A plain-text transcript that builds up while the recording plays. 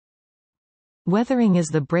Weathering is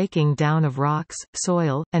the breaking down of rocks,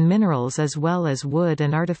 soil, and minerals as well as wood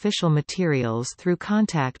and artificial materials through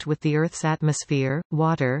contact with the Earth's atmosphere,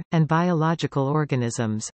 water, and biological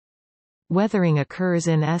organisms. Weathering occurs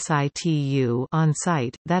in situ on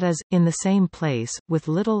site, that is, in the same place, with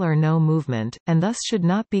little or no movement, and thus should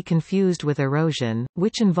not be confused with erosion,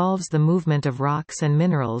 which involves the movement of rocks and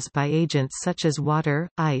minerals by agents such as water,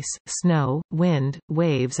 ice, snow, wind,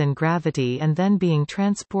 waves and gravity and then being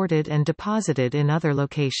transported and deposited in other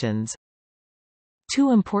locations.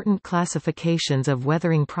 Two important classifications of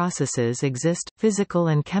weathering processes exist, physical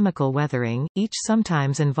and chemical weathering, each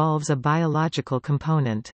sometimes involves a biological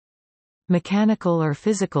component. Mechanical or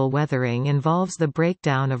physical weathering involves the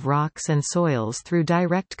breakdown of rocks and soils through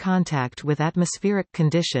direct contact with atmospheric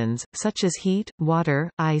conditions, such as heat, water,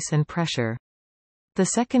 ice and pressure. The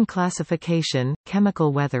second classification,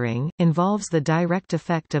 chemical weathering, involves the direct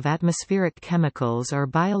effect of atmospheric chemicals or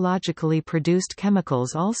biologically produced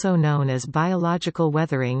chemicals, also known as biological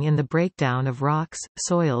weathering, in the breakdown of rocks,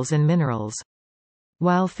 soils and minerals.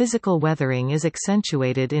 While physical weathering is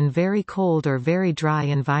accentuated in very cold or very dry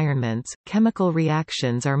environments, chemical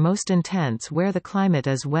reactions are most intense where the climate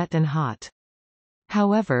is wet and hot.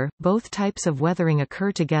 However, both types of weathering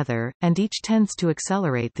occur together, and each tends to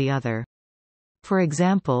accelerate the other. For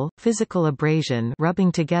example, physical abrasion,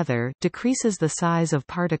 rubbing together, decreases the size of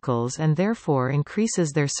particles and therefore increases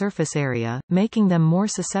their surface area, making them more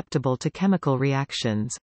susceptible to chemical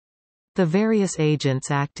reactions. The various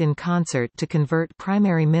agents act in concert to convert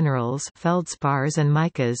primary minerals, feldspars and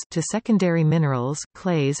micas, to secondary minerals,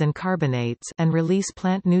 clays and carbonates, and release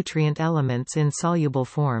plant nutrient elements in soluble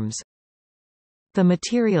forms. The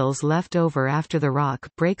materials left over after the rock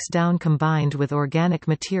breaks down combined with organic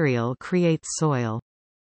material creates soil.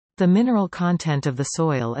 The mineral content of the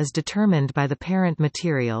soil is determined by the parent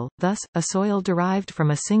material, thus, a soil derived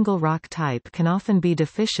from a single rock type can often be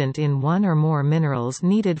deficient in one or more minerals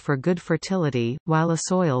needed for good fertility, while a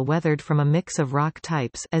soil weathered from a mix of rock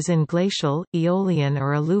types, as in glacial, aeolian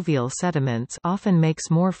or alluvial sediments, often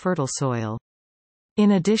makes more fertile soil.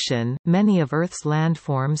 In addition, many of Earth's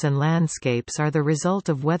landforms and landscapes are the result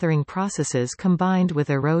of weathering processes combined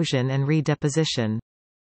with erosion and redeposition.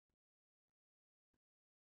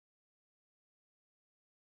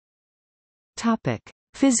 Topic: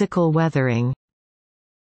 Physical weathering.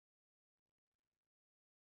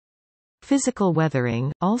 Physical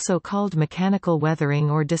weathering, also called mechanical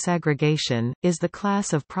weathering or disaggregation, is the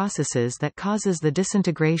class of processes that causes the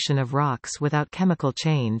disintegration of rocks without chemical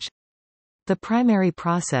change. The primary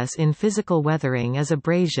process in physical weathering is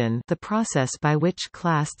abrasion, the process by which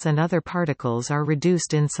clasts and other particles are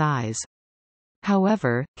reduced in size.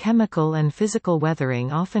 However, chemical and physical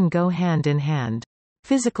weathering often go hand in hand.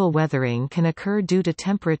 Physical weathering can occur due to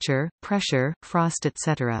temperature, pressure, frost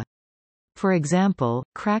etc. For example,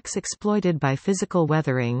 cracks exploited by physical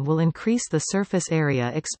weathering will increase the surface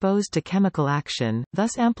area exposed to chemical action,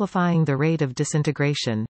 thus amplifying the rate of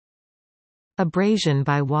disintegration. Abrasion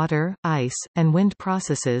by water, ice, and wind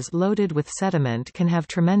processes loaded with sediment can have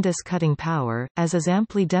tremendous cutting power, as is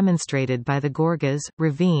amply demonstrated by the gorges,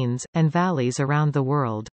 ravines, and valleys around the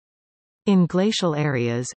world. In glacial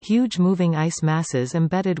areas, huge moving ice masses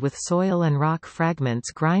embedded with soil and rock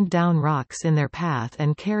fragments grind down rocks in their path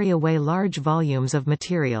and carry away large volumes of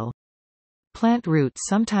material. Plant roots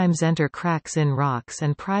sometimes enter cracks in rocks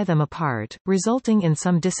and pry them apart, resulting in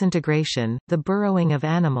some disintegration. The burrowing of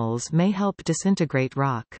animals may help disintegrate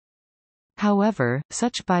rock. However,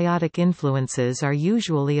 such biotic influences are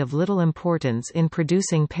usually of little importance in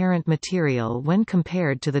producing parent material when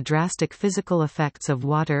compared to the drastic physical effects of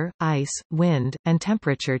water, ice, wind, and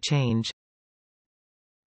temperature change.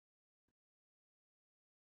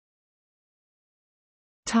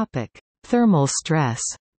 Topic: Thermal stress.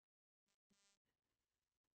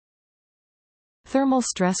 Thermal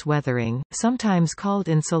stress weathering, sometimes called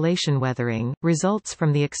insolation weathering, results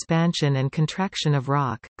from the expansion and contraction of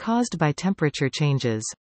rock, caused by temperature changes.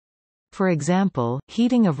 For example,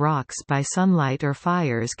 heating of rocks by sunlight or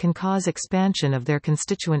fires can cause expansion of their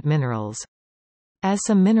constituent minerals. As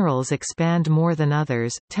some minerals expand more than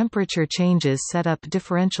others, temperature changes set up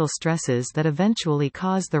differential stresses that eventually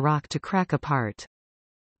cause the rock to crack apart.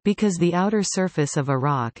 Because the outer surface of a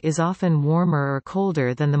rock is often warmer or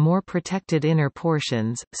colder than the more protected inner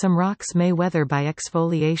portions, some rocks may weather by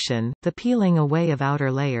exfoliation, the peeling away of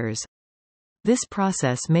outer layers. This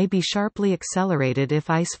process may be sharply accelerated if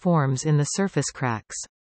ice forms in the surface cracks.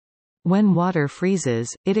 When water freezes,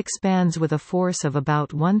 it expands with a force of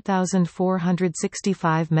about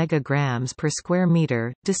 1,465 megagrams per square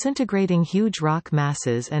meter, disintegrating huge rock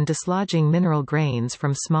masses and dislodging mineral grains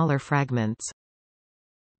from smaller fragments.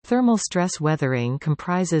 Thermal stress weathering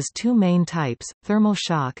comprises two main types, thermal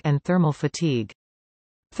shock and thermal fatigue.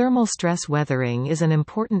 Thermal stress weathering is an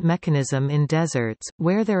important mechanism in deserts,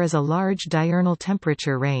 where there is a large diurnal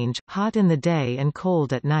temperature range, hot in the day and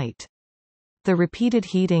cold at night. The repeated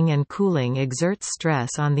heating and cooling exerts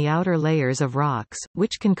stress on the outer layers of rocks,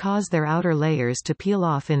 which can cause their outer layers to peel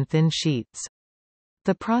off in thin sheets.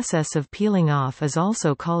 The process of peeling off is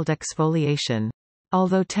also called exfoliation.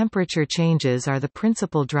 Although temperature changes are the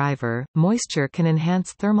principal driver, moisture can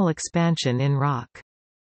enhance thermal expansion in rock.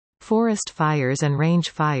 Forest fires and range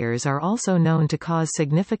fires are also known to cause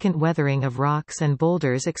significant weathering of rocks and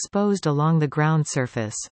boulders exposed along the ground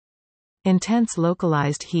surface. Intense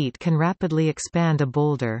localized heat can rapidly expand a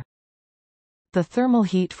boulder. The thermal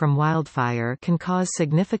heat from wildfire can cause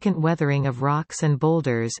significant weathering of rocks and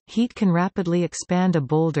boulders. Heat can rapidly expand a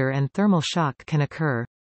boulder and thermal shock can occur.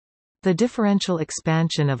 The differential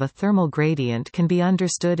expansion of a thermal gradient can be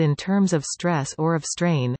understood in terms of stress or of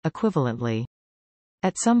strain, equivalently.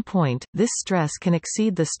 At some point, this stress can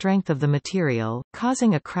exceed the strength of the material,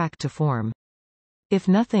 causing a crack to form. If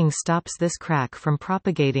nothing stops this crack from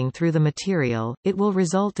propagating through the material, it will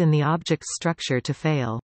result in the object's structure to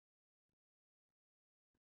fail.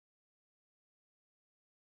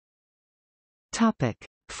 Topic: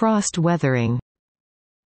 Frost weathering.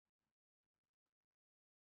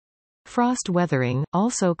 Frost weathering,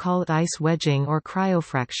 also called ice wedging or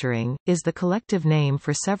cryofracturing, is the collective name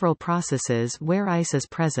for several processes where ice is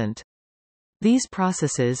present. These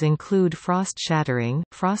processes include frost shattering,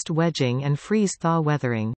 frost wedging and freeze-thaw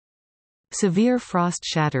weathering. Severe frost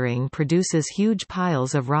shattering produces huge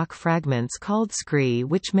piles of rock fragments called scree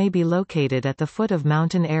which may be located at the foot of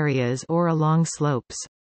mountain areas or along slopes.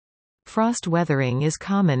 Frost weathering is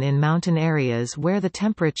common in mountain areas where the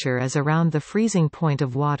temperature is around the freezing point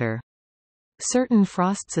of water. Certain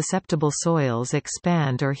frost-susceptible soils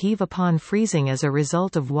expand or heave upon freezing as a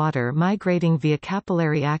result of water migrating via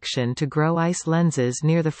capillary action to grow ice lenses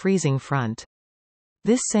near the freezing front.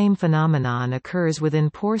 This same phenomenon occurs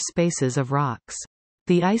within pore spaces of rocks.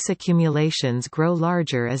 The ice accumulations grow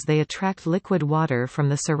larger as they attract liquid water from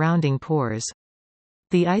the surrounding pores.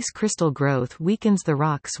 The ice crystal growth weakens the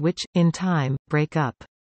rocks which, in time, break up.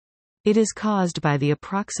 It is caused by the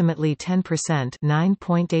approximately 10%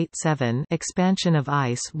 (9.87) expansion of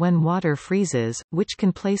ice when water freezes, which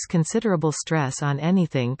can place considerable stress on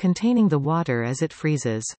anything containing the water as it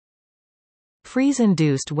freezes.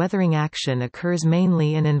 Freeze-induced weathering action occurs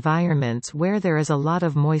mainly in environments where there is a lot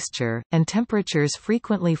of moisture, and temperatures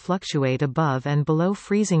frequently fluctuate above and below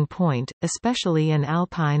freezing point, especially in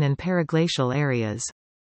alpine and periglacial areas.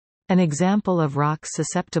 An example of rocks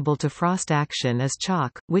susceptible to frost action is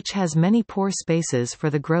chalk, which has many pore spaces for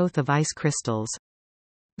the growth of ice crystals.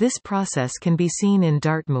 This process can be seen in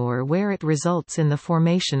Dartmoor where it results in the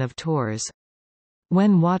formation of tors.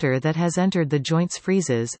 When water that has entered the joints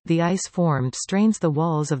freezes, the ice formed strains the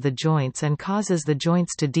walls of the joints and causes the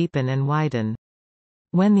joints to deepen and widen.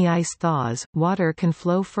 When the ice thaws, water can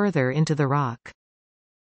flow further into the rock.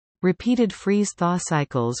 Repeated freeze-thaw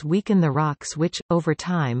cycles weaken the rocks which, over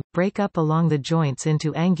time, break up along the joints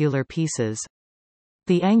into angular pieces.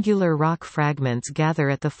 The angular rock fragments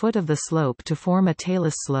gather at the foot of the slope to form a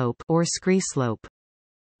talus slope or scree slope.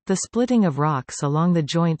 The splitting of rocks along the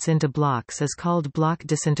joints into blocks is called block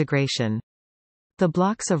disintegration. The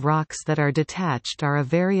blocks of rocks that are detached are of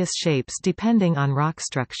various shapes depending on rock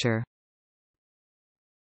structure.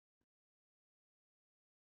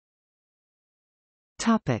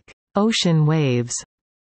 Ocean waves.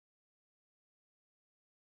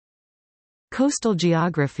 Coastal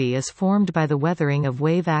geography is formed by the weathering of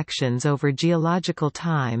wave actions over geological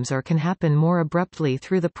times or can happen more abruptly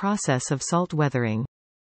through the process of salt weathering.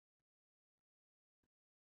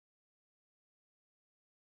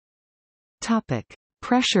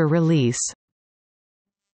 Pressure release.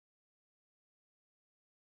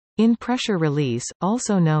 In pressure release,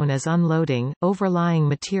 also known as unloading, overlying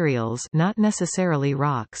materials not necessarily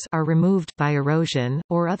rocks are removed by erosion,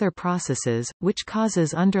 or other processes, which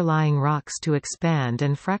causes underlying rocks to expand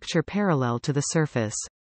and fracture parallel to the surface.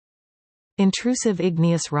 Intrusive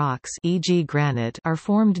igneous rocks e.g. granite are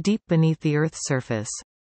formed deep beneath the Earth's surface.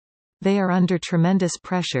 They are under tremendous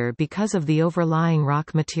pressure because of the overlying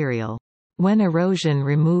rock material. When erosion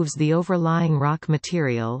removes the overlying rock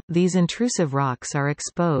material, these intrusive rocks are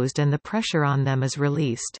exposed and the pressure on them is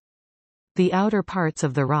released. The outer parts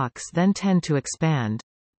of the rocks then tend to expand.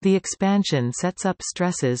 The expansion sets up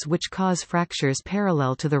stresses which cause fractures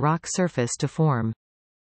parallel to the rock surface to form.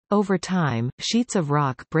 Over time, sheets of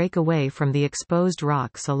rock break away from the exposed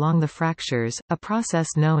rocks along the fractures, a process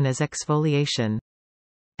known as exfoliation.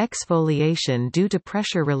 Exfoliation due to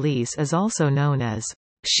pressure release is also known as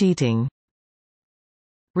sheeting.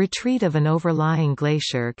 Retreat of an overlying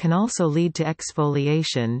glacier can also lead to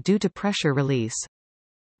exfoliation due to pressure release.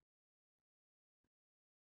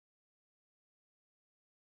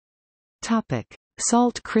 Topic: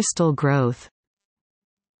 Salt crystal growth.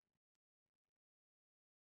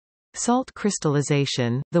 Salt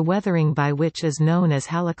crystallization, the weathering by which is known as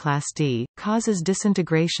haloclasty, causes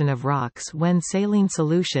disintegration of rocks when saline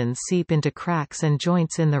solutions seep into cracks and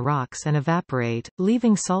joints in the rocks and evaporate,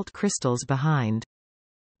 leaving salt crystals behind.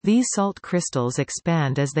 These salt crystals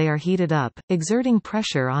expand as they are heated up, exerting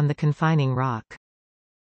pressure on the confining rock.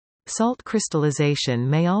 Salt crystallization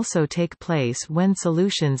may also take place when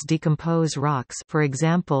solutions decompose rocks, for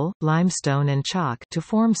example, limestone and chalk, to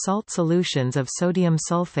form salt solutions of sodium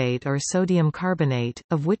sulfate or sodium carbonate,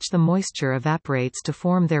 of which the moisture evaporates to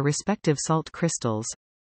form their respective salt crystals.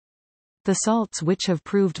 The salts which have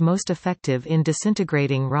proved most effective in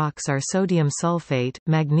disintegrating rocks are sodium sulfate,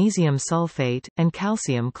 magnesium sulfate, and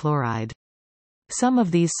calcium chloride. Some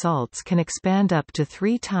of these salts can expand up to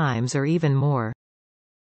 3 times or even more.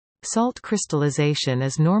 Salt crystallization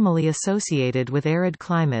is normally associated with arid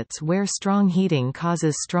climates where strong heating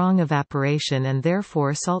causes strong evaporation and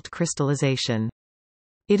therefore salt crystallization.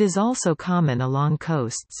 It is also common along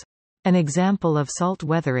coasts. An example of salt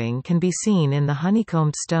weathering can be seen in the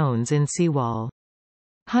honeycombed stones in seawall.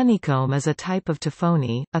 Honeycomb is a type of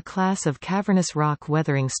tuffone, a class of cavernous rock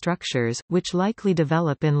weathering structures, which likely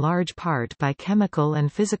develop in large part by chemical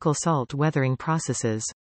and physical salt weathering processes.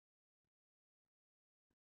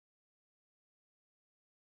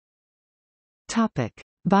 Topic: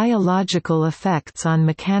 Biological effects on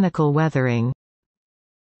mechanical weathering.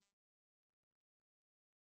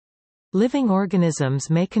 Living organisms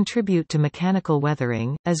may contribute to mechanical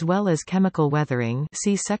weathering, as well as chemical weathering.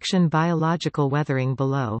 See section Biological weathering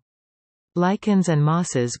below. Lichens and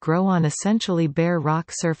mosses grow on essentially bare rock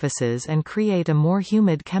surfaces and create a more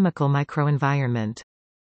humid chemical microenvironment.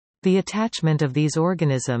 The attachment of these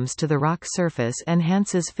organisms to the rock surface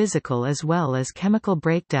enhances physical as well as chemical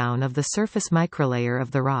breakdown of the surface microlayer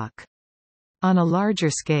of the rock. On a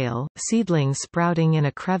larger scale, seedlings sprouting in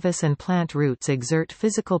a crevice and plant roots exert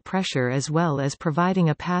physical pressure as well as providing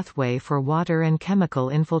a pathway for water and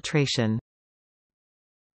chemical infiltration.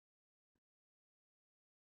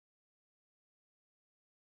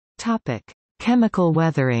 Topic: Chemical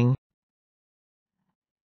weathering.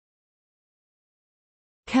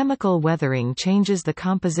 Chemical weathering changes the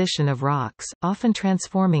composition of rocks, often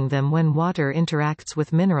transforming them when water interacts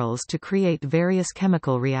with minerals to create various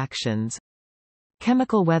chemical reactions.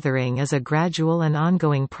 Chemical weathering is a gradual and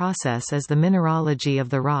ongoing process as the mineralogy of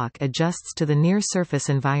the rock adjusts to the near-surface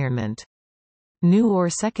environment. New or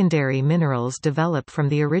secondary minerals develop from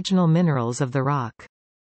the original minerals of the rock.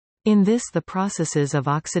 In this, the processes of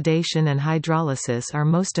oxidation and hydrolysis are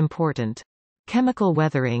most important. Chemical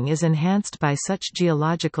weathering is enhanced by such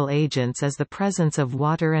geological agents as the presence of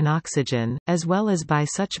water and oxygen, as well as by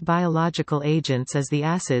such biological agents as the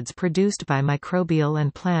acids produced by microbial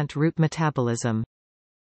and plant root metabolism.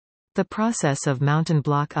 The process of mountain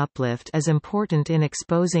block uplift is important in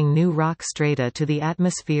exposing new rock strata to the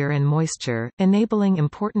atmosphere and moisture, enabling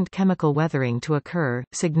important chemical weathering to occur.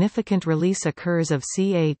 Significant release occurs of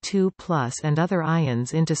Ca2+ and other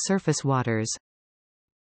ions into surface waters.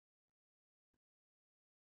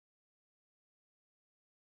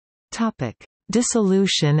 Topic: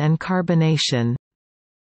 Dissolution and carbonation.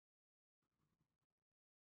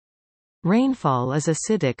 Rainfall is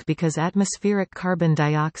acidic because atmospheric carbon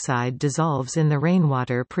dioxide dissolves in the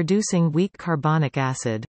rainwater, producing weak carbonic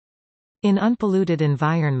acid. In unpolluted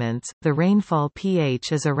environments, the rainfall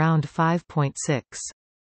pH is around 5.6.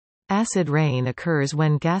 Acid rain occurs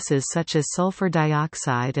when gases such as sulfur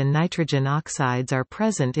dioxide and nitrogen oxides are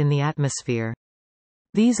present in the atmosphere.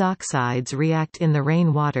 These oxides react in the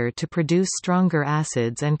rainwater to produce stronger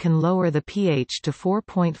acids and can lower the pH to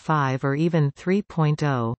 4.5 or even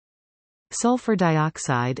 3.0. Sulfur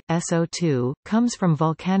dioxide, SO2, comes from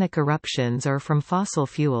volcanic eruptions or from fossil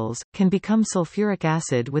fuels, can become sulfuric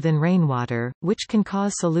acid within rainwater, which can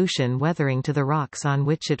cause solution weathering to the rocks on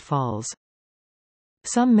which it falls.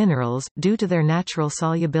 Some minerals, due to their natural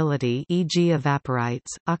solubility, e.g.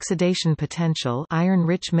 evaporites, oxidation potential,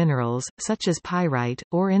 iron-rich minerals, such as pyrite,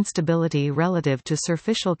 or instability relative to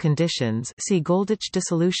surficial conditions, see Goldich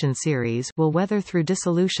dissolution series, will weather through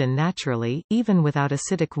dissolution naturally, even without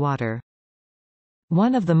acidic water.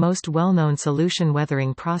 One of the most well-known solution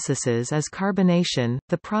weathering processes is carbonation,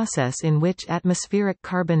 the process in which atmospheric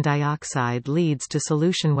carbon dioxide leads to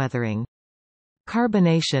solution weathering.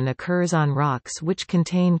 Carbonation occurs on rocks which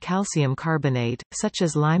contain calcium carbonate, such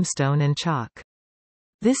as limestone and chalk.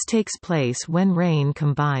 This takes place when rain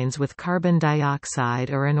combines with carbon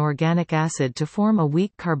dioxide or an organic acid to form a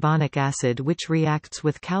weak carbonic acid which reacts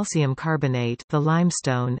with calcium carbonate, the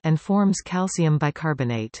limestone, and forms calcium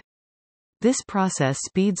bicarbonate. This process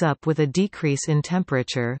speeds up with a decrease in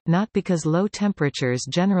temperature, not because low temperatures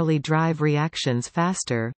generally drive reactions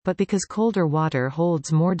faster, but because colder water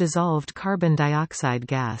holds more dissolved carbon dioxide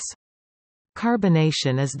gas.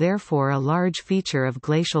 Carbonation is therefore a large feature of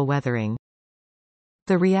glacial weathering.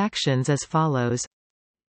 The reactions as follows: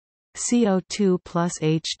 CO2 plus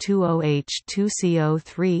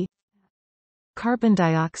H2OH2CO3, carbon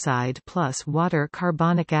dioxide plus water,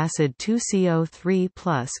 carbonic acid 2CO3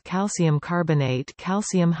 plus calcium carbonate,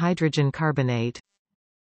 calcium hydrogen carbonate,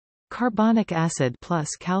 carbonic acid plus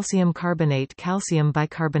calcium carbonate, calcium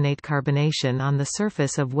bicarbonate. Carbonation on the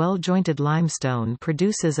surface of well-jointed limestone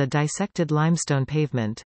produces a dissected limestone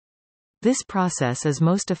pavement. This process is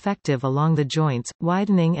most effective along the joints,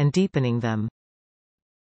 widening and deepening them.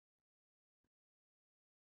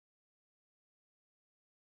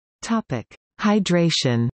 Topic: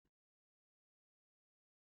 Hydration.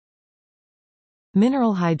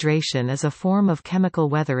 Mineral hydration is a form of chemical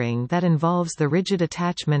weathering that involves the rigid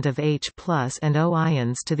attachment of H+ and O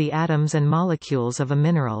ions to the atoms and molecules of a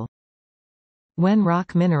mineral. When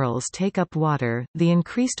rock minerals take up water, the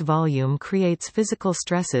increased volume creates physical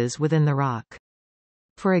stresses within the rock.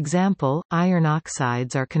 For example, iron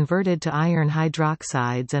oxides are converted to iron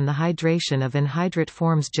hydroxides and the hydration of anhydrite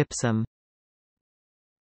forms gypsum.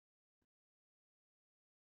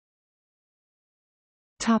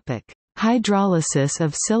 Topic: Hydrolysis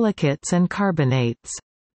of silicates and carbonates.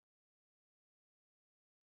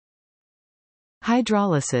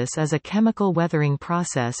 Hydrolysis is a chemical weathering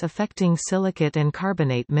process affecting silicate and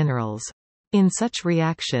carbonate minerals. In such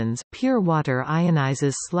reactions, pure water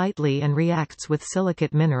ionizes slightly and reacts with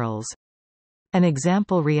silicate minerals. An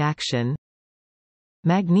example reaction: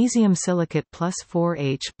 magnesium silicate plus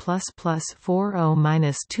 4H plus 4O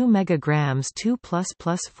minus 2 megagrams 2 plus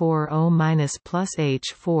 4O minus plus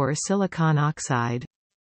H4 silicon oxide.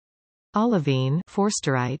 Olivine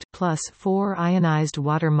forsterite plus 4 ionized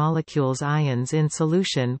water molecules, ions in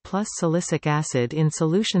solution plus silicic acid in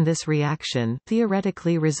solution. This reaction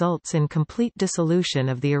theoretically results in complete dissolution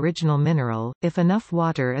of the original mineral, if enough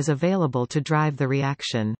water is available to drive the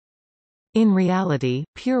reaction. In reality,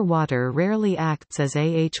 pure water rarely acts as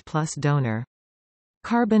AH+ donor.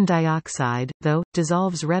 Carbon dioxide, though,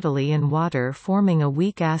 dissolves readily in water, forming a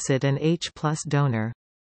weak acid and H+ donor.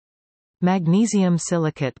 Magnesium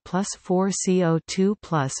silicate plus 4 CO2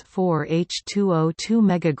 plus 4 H2O 2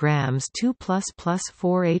 megagrams 2 plus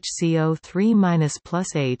 4 HCO3 minus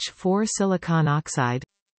plus H4 silicon oxide.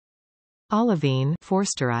 Olivine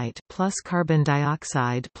forsterite plus carbon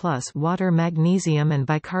dioxide plus water, magnesium and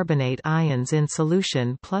bicarbonate ions in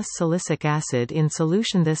solution plus silicic acid in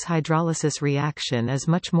solution. This hydrolysis reaction is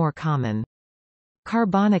much more common.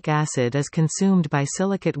 Carbonic acid is consumed by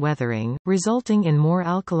silicate weathering, resulting in more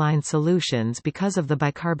alkaline solutions because of the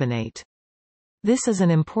bicarbonate. This is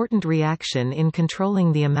an important reaction in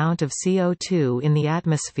controlling the amount of CO2 in the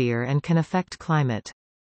atmosphere and can affect climate.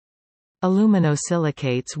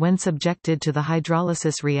 Aluminosilicates, when subjected to the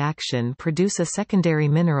hydrolysis reaction, produce a secondary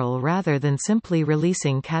mineral rather than simply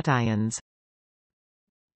releasing cations.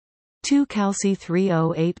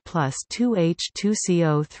 2-calci-3O8 plus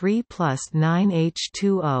 2H2CO3 plus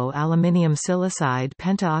 9H2O aluminium silicide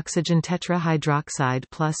pentaoxygen tetrahydroxide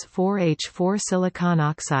plus 4H4 silicon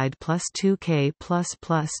oxide plus 2K plus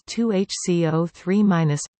 2HCO3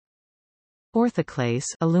 minus. Orthoclase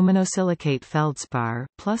aluminosilicate feldspar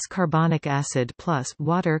plus carbonic acid plus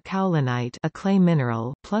water, kaolinite, a clay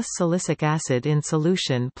mineral, plus silicic acid in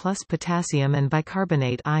solution plus potassium and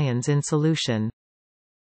bicarbonate ions in solution.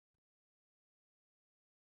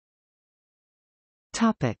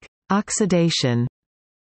 Topic: Oxidation.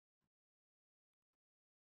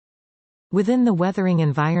 Within the weathering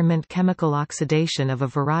environment, chemical oxidation of a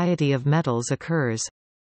variety of metals occurs.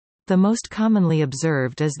 The most commonly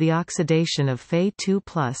observed is the oxidation of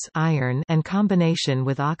Fe2+ iron and combination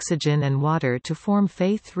with oxygen and water to form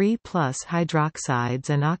Fe3+ hydroxides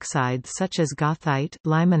and oxides such as goethite,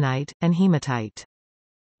 limonite, and hematite.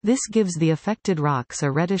 This gives the affected rocks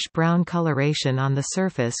a reddish-brown coloration on the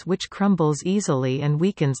surface which crumbles easily and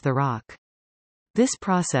weakens the rock. This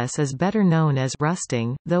process is better known as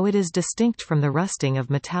rusting, though it is distinct from the rusting of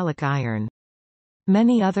metallic iron.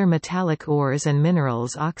 Many other metallic ores and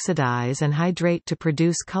minerals oxidize and hydrate to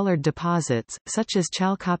produce colored deposits, such as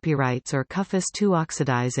chalcopyrites or Cufis-2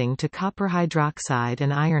 oxidizing to copper hydroxide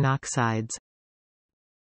and iron oxides.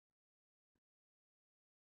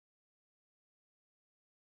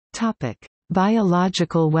 Topic: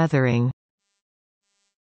 Biological weathering.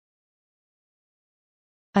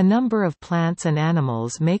 A number of plants and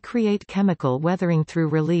animals may create chemical weathering through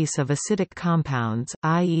release of acidic compounds,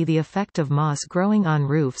 i.e. the effect of moss growing on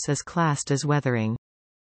roofs is classed as weathering.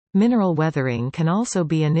 Mineral weathering can also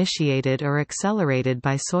be initiated or accelerated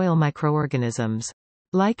by soil microorganisms.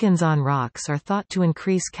 Lichens on rocks are thought to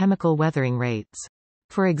increase chemical weathering rates.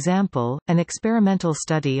 For example, an experimental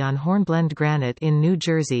study on hornblende granite in New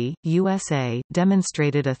Jersey, USA,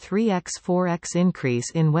 demonstrated a 3x-4x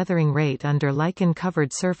increase in weathering rate under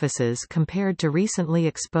lichen-covered surfaces compared to recently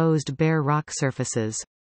exposed bare rock surfaces.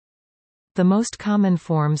 The most common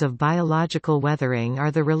forms of biological weathering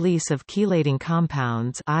are the release of chelating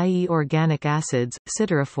compounds, i.e. organic acids,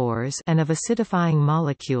 siderophores, and of acidifying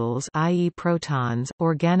molecules, i.e. protons,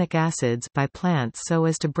 organic acids, by plants so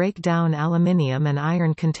as to break down aluminium and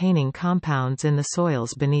iron-containing compounds in the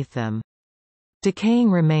soils beneath them.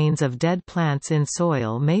 Decaying remains of dead plants in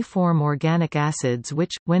soil may form organic acids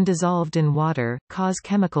which, when dissolved in water, cause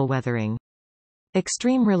chemical weathering.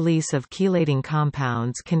 Extreme release of chelating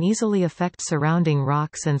compounds can easily affect surrounding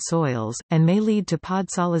rocks and soils, and may lead to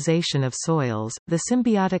podsolization of soils. The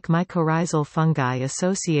symbiotic mycorrhizal fungi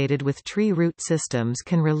associated with tree root systems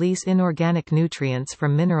can release inorganic nutrients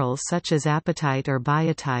from minerals such as apatite or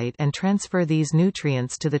biotite and transfer these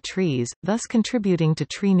nutrients to the trees, thus contributing to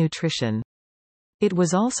tree nutrition. It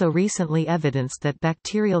was also recently evidenced that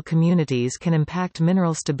bacterial communities can impact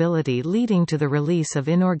mineral stability, leading to the release of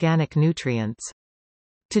inorganic nutrients.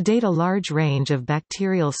 To date, a large range of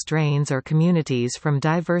bacterial strains or communities from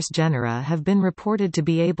diverse genera have been reported to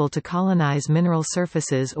be able to colonize mineral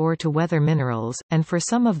surfaces or to weather minerals, and for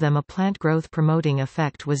some of them a plant growth promoting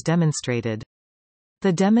effect was demonstrated.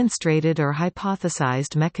 The demonstrated or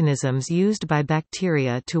hypothesized mechanisms used by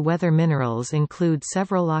bacteria to weather minerals include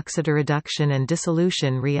several oxidoreduction and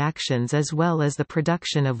dissolution reactions as well as the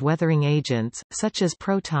production of weathering agents, such as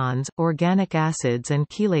protons, organic acids and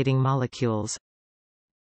chelating molecules.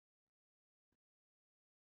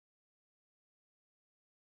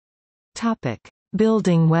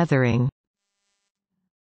 Building weathering.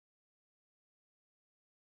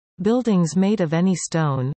 Buildings made of any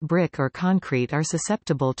stone, brick or concrete are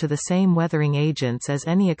susceptible to the same weathering agents as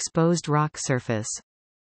any exposed rock surface.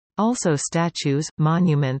 Also, statues,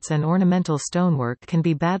 monuments and ornamental stonework can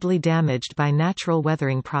be badly damaged by natural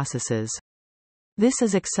weathering processes. This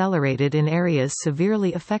is accelerated in areas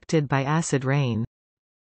severely affected by acid rain.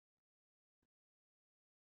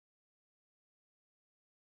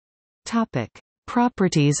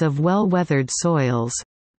 Properties of well-weathered soils.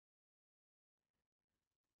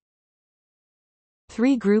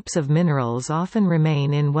 Three groups of minerals often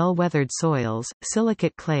remain in well-weathered soils: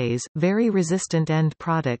 silicate clays, very resistant end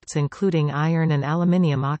products including iron and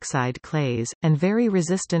aluminium oxide clays, and very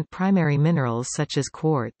resistant primary minerals such as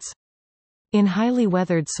quartz. In highly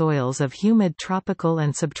weathered soils of humid tropical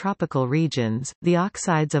and subtropical regions, the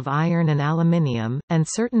oxides of iron and aluminium, and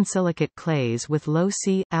certain silicate clays with low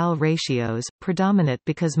C/Al ratios, predominate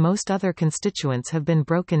because most other constituents have been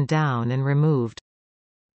broken down and removed.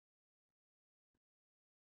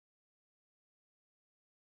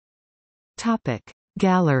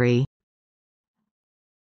 Gallery.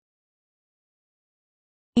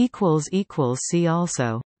 See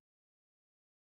also